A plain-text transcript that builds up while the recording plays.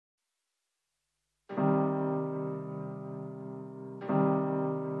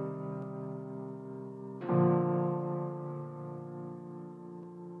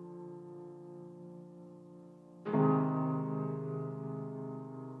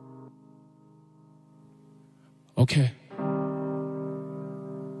Okay.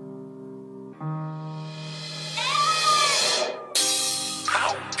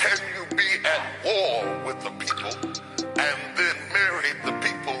 How can you be at war with the people and then marry the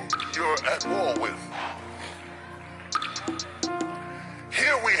people you're at war with?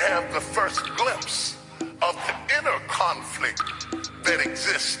 Here we have the first glimpse of the inner conflict that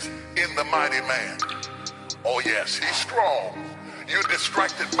exists in the mighty man. Oh yes, he's strong. You're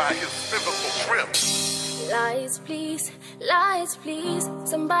distracted by his physical trim. Lights please,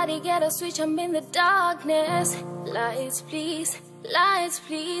 somebody get a switch, I'm in the darkness. Lights please,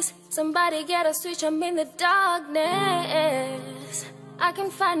 somebody get a switch, I'm in the darkness. I can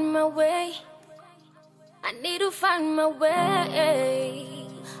find my way, I need to find my way.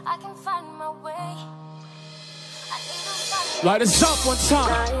 I can find my way, I need to find my way. Light us up one time.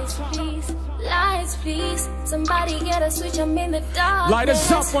 Lights please, somebody get a switch, I'm in the darkness. Light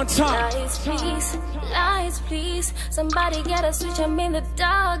us up one time. Lights please, somebody get a switch, I'm in the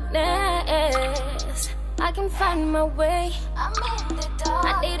darkness. I can find my way, I'm in the dark.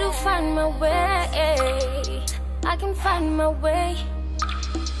 I need to find my way, I can find my way,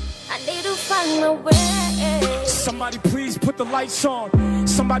 I need to find my way. Somebody please put the lights on.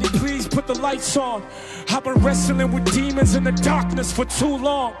 Somebody please put the lights on. I've been wrestling with demons in the darkness for too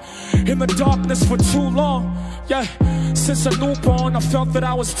long. In the darkness for too long. Yeah, since a newborn I felt that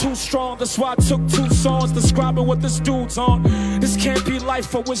I was too strong. That's why I took 2 songs describing what this dude's on. This can't be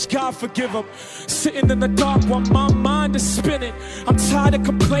life, I wish God forgive him. Sitting in the dark while my mind is spinning. I'm tired of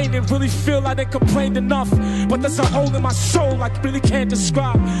complaining, really feel I didn't complain enough. But there's a hole in my soul I really can't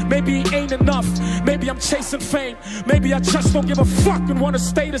describe. Maybe it ain't enough, maybe I'm chasing fame. Maybe I just don't give a fuck and wanna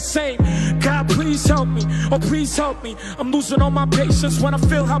stay the same. God please help me, oh please help me. I'm losing all my patience when I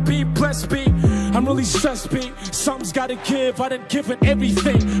feel how being blessed be. I'm really stressed be, something's gotta give. I done given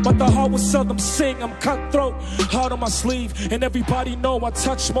everything, but the heart will seldom sing. I'm cutthroat, heart on my sleeve, and everybody know I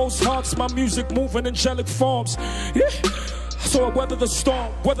touch most hearts. My music moving angelic forms, yeah. So I weather the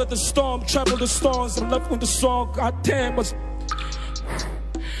storm, travel the storms. I'm left with the song, goddamn, was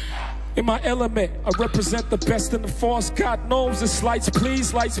in my element. I represent the best in the force. God knows it's lights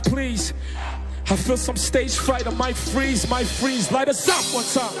please, lights please. I feel some stage fright, I might freeze. Light us up one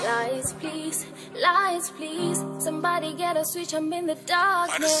time. Lights please, somebody get a switch, I'm in the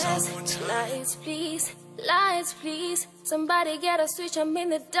darkness. Lights please, somebody get a switch, I'm in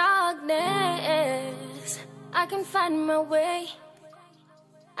the darkness. I can find my way,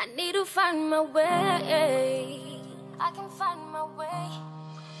 I need to find my way. I can find my way, I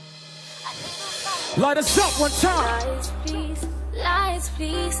need to find my way. Light us up one time. Lights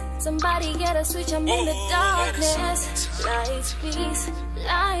please, somebody get a switch, I'm in the darkness. Lights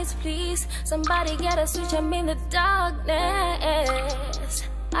please, somebody get a switch, I'm in the darkness.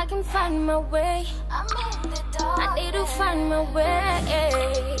 I can find my way, I'm in the dark. I need to find my way,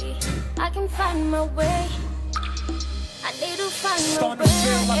 I can find my way, I need to find my way. Starting to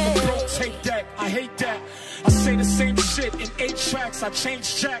feel like a broke tape deck, I hate that. I say the same shit in 8 tracks, I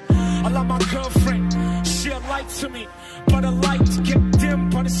change track. I love my girlfriend, she a light to me, but a light to get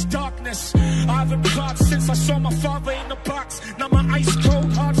dim by this darkness. I haven't cried since I saw my father in the box. Now my ice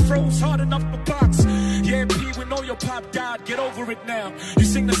cold heart froze hard enough to box. Yeah, P, we know your pop died, get over it now. You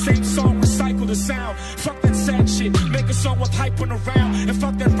sing the same song, recycle the sound. Fuck that sad shit, make a song with hype on around. And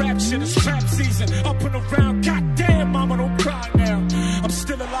fuck that rap shit, it's trap season, up and around. Goddamn, mama, don't cry now. I'm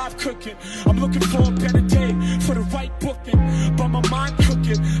still alive cooking, I'm looking for a better day, for the right booking, but my mind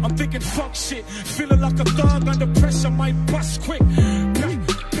cooking. I'm thinking fuck shit, feeling like a thug under pressure, might bust quick.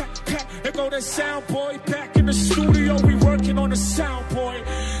 There go that sound boy, back in the studio, we working on the sound boy.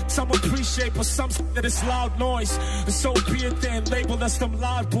 Some appreciate, but some say that it's loud noise. And so be it then, label us them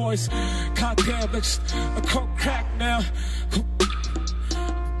loud boys. Goddamn, let's a coke crack now.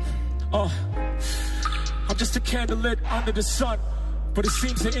 I'm just a candle lit under the sun, but it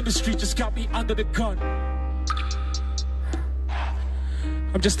seems the industry just got me under the gun.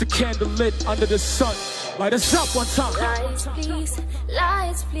 I'm just a candle lit under the sun. Light us up one time.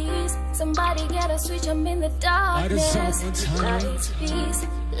 Lights please, somebody get a switch, I'm in the darkness. Light us up one time.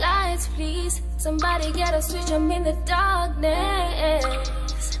 Lights please, somebody get a switch, I'm in the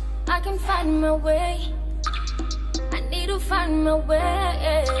darkness. I can find my way, I need to find my way.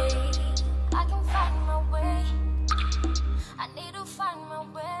 I can find my way, I need to find my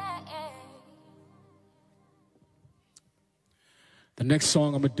way. The next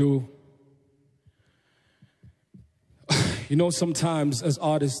song I'm gonna do, you know, sometimes as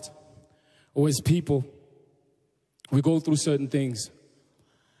artists or as people, we go through certain things.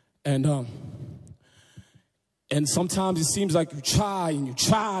 And And sometimes it seems like you try and you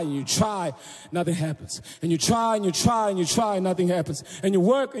try and you try, nothing happens. And you try and you try and you try, nothing happens. And you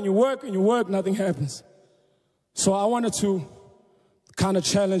work and you work and you work, nothing happens. So I wanted to kind of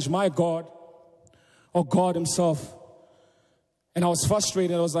challenge my God, or God himself. And I was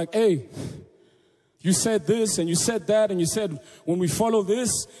frustrated. I was like, hey, you said this and you said that, and you said when we follow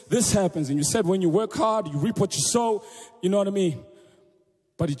this, this happens. And you said when you work hard, you reap what you sow. You know what I mean?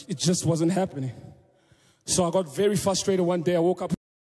 But it just wasn't happening. So I got very frustrated one day. I woke up.